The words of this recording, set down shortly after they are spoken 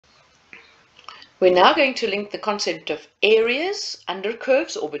We're now going to link the concept of areas under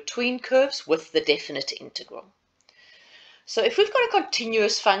curves or between curves with the definite integral. So if we've got a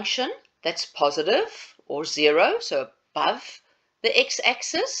continuous function that's positive or zero, so above the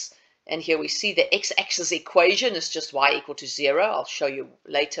x-axis, and here we see the x-axis equation is just y equal to 0. I'll show you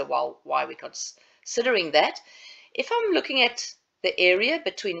later why we're considering that. If I'm looking at the area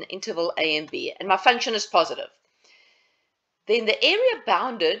between interval a and b, and my function is positive, then the area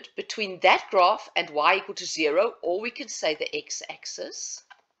bounded between that graph and y equal to 0, or we can say the x-axis,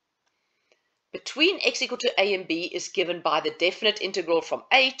 between x equal to a and b is given by the definite integral from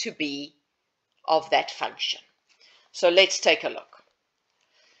a to b of that function. So let's take a look.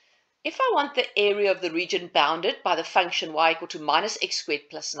 If I want the area of the region bounded by the function y equal to minus x squared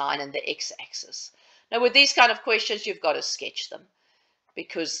plus 9 and the x-axis. Now with these kind of questions, you've got to sketch them,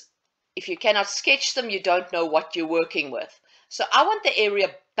 because if you cannot sketch them, you don't know what you're working with. So I want the area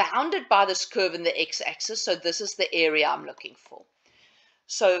bounded by this curve in the x-axis, so this is the area I'm looking for.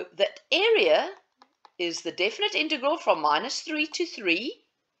 So that area is the definite integral from minus 3 to 3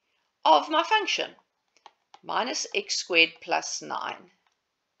 of my function, minus x squared plus 9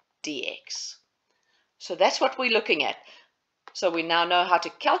 dx. So that's what we're looking at. So we now know how to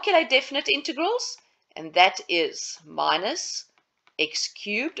calculate definite integrals, and that is minus x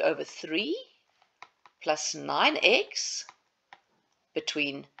cubed over 3 plus 9x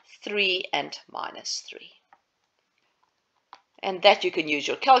between 3 and minus 3. And that you can use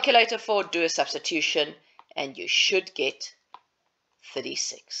your calculator for, do a substitution, and you should get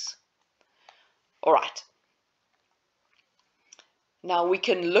 36. All right. Now we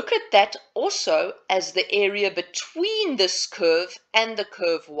can look at that also as the area between this curve and the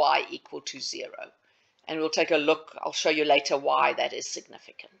curve y equal to 0. And we'll take a look, I'll show you later why that is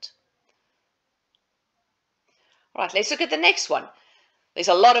significant. All right, let's look at the next one. There's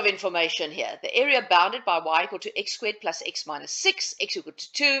a lot of information here. The area bounded by y equal to x squared plus x minus 6, x equal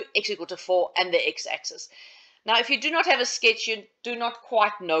to 2, x equal to 4, and the x-axis. Now, if you do not have a sketch, you do not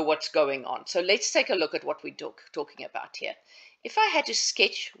quite know what's going on. So let's take a look at what we're talking about here. If I had to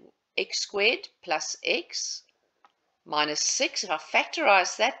sketch x squared plus x minus 6, if I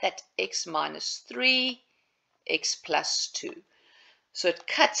factorize that, that's x minus 3, x plus 2. So it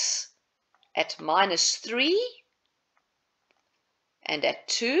cuts at minus 3 and at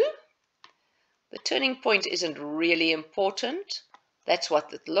 2. The turning point isn't really important. That's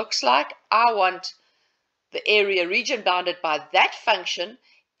what it looks like. I want the area region bounded by that function,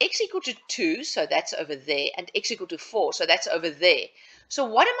 x equal to 2, so that's over there, and x equal to 4, so that's over there. So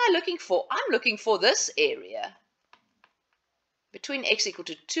what am I looking for? I'm looking for this area between x equal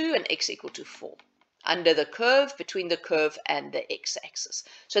to 2 and x equal to 4, under the curve, between the curve and the x-axis.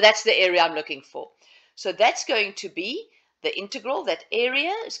 So that's the area I'm looking for. So that's going to be the integral, that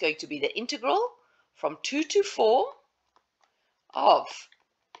area is going to be the integral from 2 to 4 of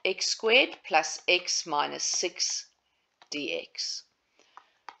x squared plus x minus 6 dx.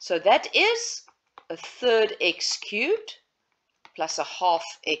 So that is a third x cubed plus a half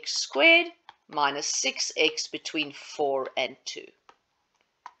x squared minus 6x between 4 and 2.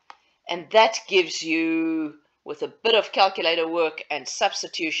 And that gives you, with a bit of calculator work and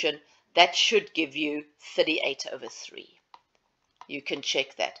substitution, that should give you 38 over 3. You can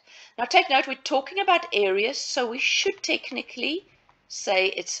check that. Now take note, we're talking about areas, so we should technically say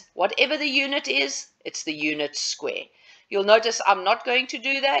it's whatever the unit is, it's the unit square. You'll notice I'm not going to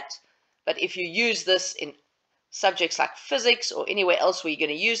do that, but if you use this in subjects like physics or anywhere else where you're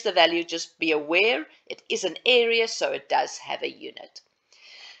going to use the value, just be aware it is an area, so it does have a unit.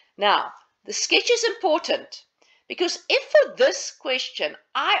 Now, the sketch is important, because if for this question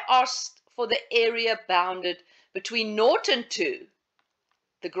I asked for the area bounded between 0 and 2,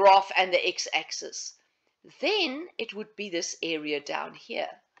 the graph and the x-axis, then it would be this area down here,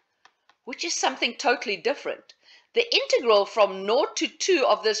 which is something totally different. The integral from 0 to 2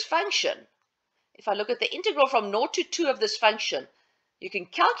 of this function, if I look at the integral from 0 to 2 of this function, you can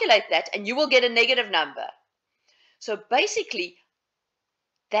calculate that and you will get a negative number. So basically,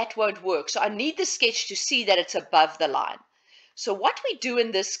 that won't work. So I need the sketch to see that it's above the line. So what we do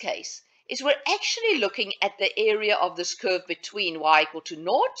in this case is we're actually looking at the area of this curve between y equal to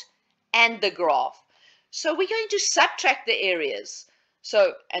 0 and the graph. So we're going to subtract the areas.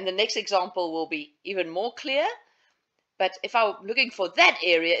 So, and the next example will be even more clear. But if I'm looking for that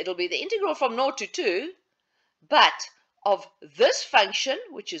area, it'll be the integral from 0 to 2, but of this function,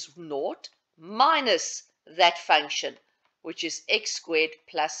 which is 0, minus that function, which is x squared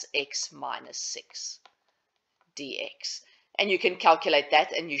plus x minus 6 dx. And you can calculate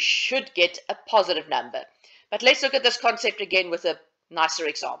that, and you should get a positive number. But let's look at this concept again with a nicer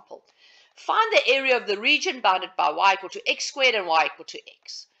example. Find the area of the region bounded by y equal to x squared and y equal to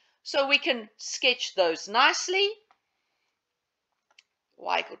x. So we can sketch those nicely.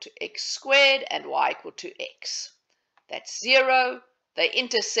 Y equal to x squared and y equal to x. That's 0. They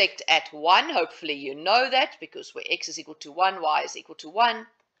intersect at 1. Hopefully you know that, because where x is equal to 1, y is equal to 1.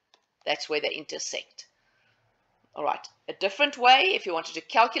 That's where they intersect. All right, a different way, if you wanted to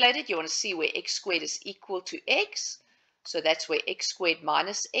calculate it, you want to see where x squared is equal to x. So that's where x squared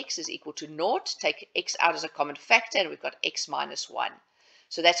minus x is equal to 0. Take x out as a common factor, and we've got x minus 1.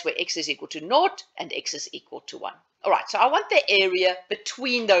 So that's where x is equal to 0 and x is equal to 1. All right, so I want the area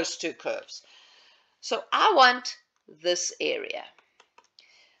between those two curves. So I want this area.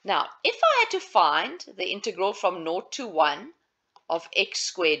 Now, if I had to find the integral from 0 to 1 of x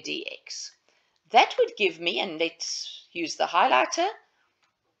squared dx, that would give me, and let's use the highlighter.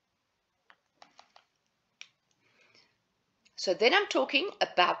 So then I'm talking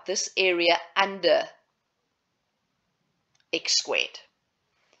about this area under x squared.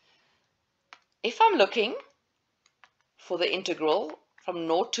 If I'm looking for the integral from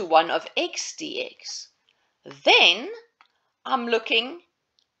 0 to 1 of x dx, then I'm looking,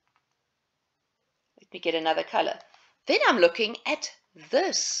 let me get another color, then I'm looking at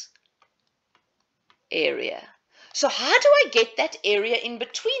this area. So how do I get that area in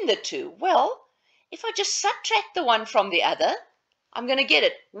between the two? Well, if I just subtract the one from the other, I'm going to get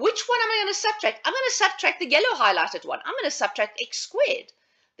it. Which one am I going to subtract? I'm going to subtract the yellow highlighted one. I'm going to subtract x squared.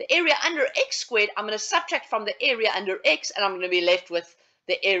 The area under x squared, I'm going to subtract from the area under x, and I'm going to be left with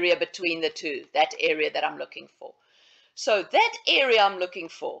the area between the two, that area that I'm looking for. So that area I'm looking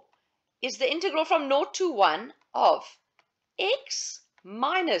for is the integral from 0 to 1 of x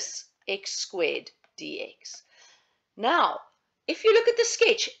minus x squared dx. Now, if you look at the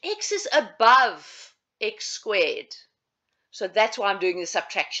sketch, x is above x squared. So that's why I'm doing the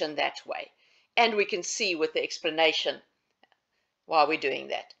subtraction that way. And we can see with the explanation why we're doing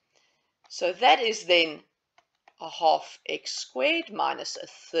that. So that is then a half x squared minus a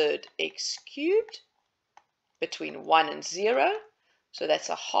third x cubed between 1 and 0. So that's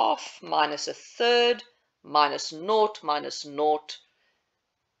a half minus a third minus 0 minus 0.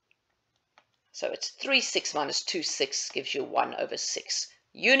 So it's 3, 6 minus 2, 6 gives you 1 over 6.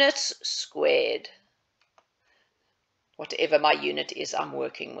 Units squared. Whatever my unit is I'm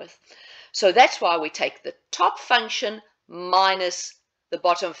working with. So that's why we take the top function minus the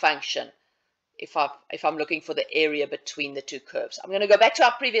bottom function if I'm looking for the area between the two curves. I'm going to go back to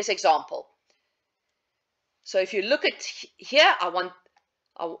our previous example. So if you look at here,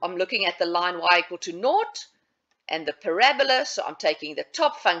 I'm looking at the line y equal to 0 and the parabola, so I'm taking the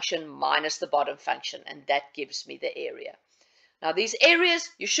top function minus the bottom function, and that gives me the area. Now these areas,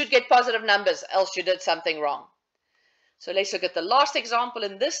 you should get positive numbers, else you did something wrong. So let's look at the last example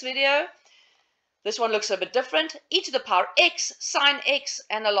in this video. This one looks a bit different. E to the power x, sine x,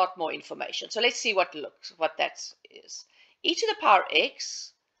 and a lot more information. So let's see what that is. E to the power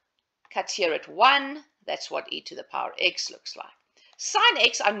x cuts here at 1. That's what e to the power x looks like. Sine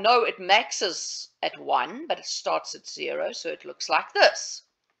x, I know it maxes at 1, but it starts at 0, so it looks like this.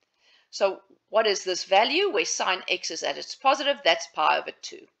 So what is this value? Where sine x is at its positive, that's pi over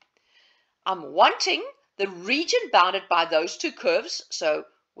 2. I'm wanting the region bounded by those two curves, so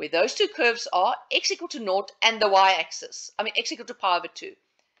where those two curves are, x equal to 0 and the y-axis. I mean, x equal to pi over 2.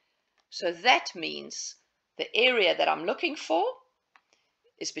 So that means the area that I'm looking for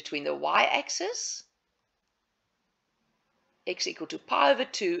is between the y-axis, x equal to pi over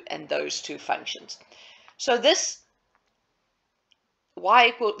 2, and those two functions. So this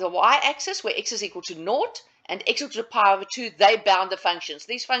the y-axis, where x is equal to 0 and x equal to pi over 2, they bound the functions.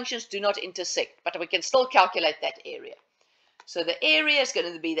 These functions do not intersect, but we can still calculate that area. So the area is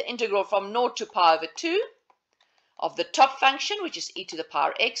going to be the integral from 0 to pi over 2 of the top function, which is e to the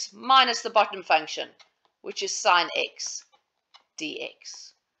power x, minus the bottom function, which is sine x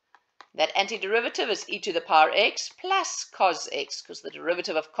dx. That antiderivative is e to the power x plus cos x, because the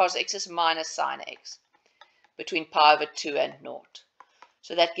derivative of cos x is minus sine x, between pi over 2 and 0.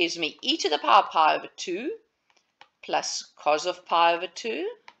 So that gives me e to the power pi over 2 plus cos of pi over 2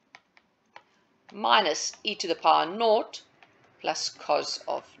 minus e to the power 0 plus cos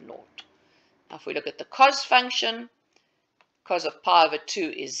of 0. Now if we look at the cos function, cos of pi over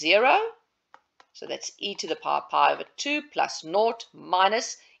 2 is 0. So that's e to the power pi over 2 plus 0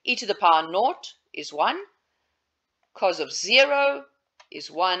 minus e to the power 0 is 1. Cos of 0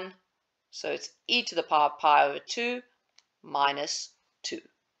 is 1. So it's e to the power pi over 2 minus 2.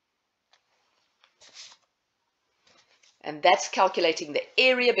 And that's calculating the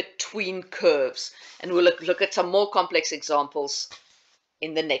area between curves. And we'll look at some more complex examples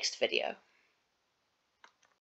in the next video.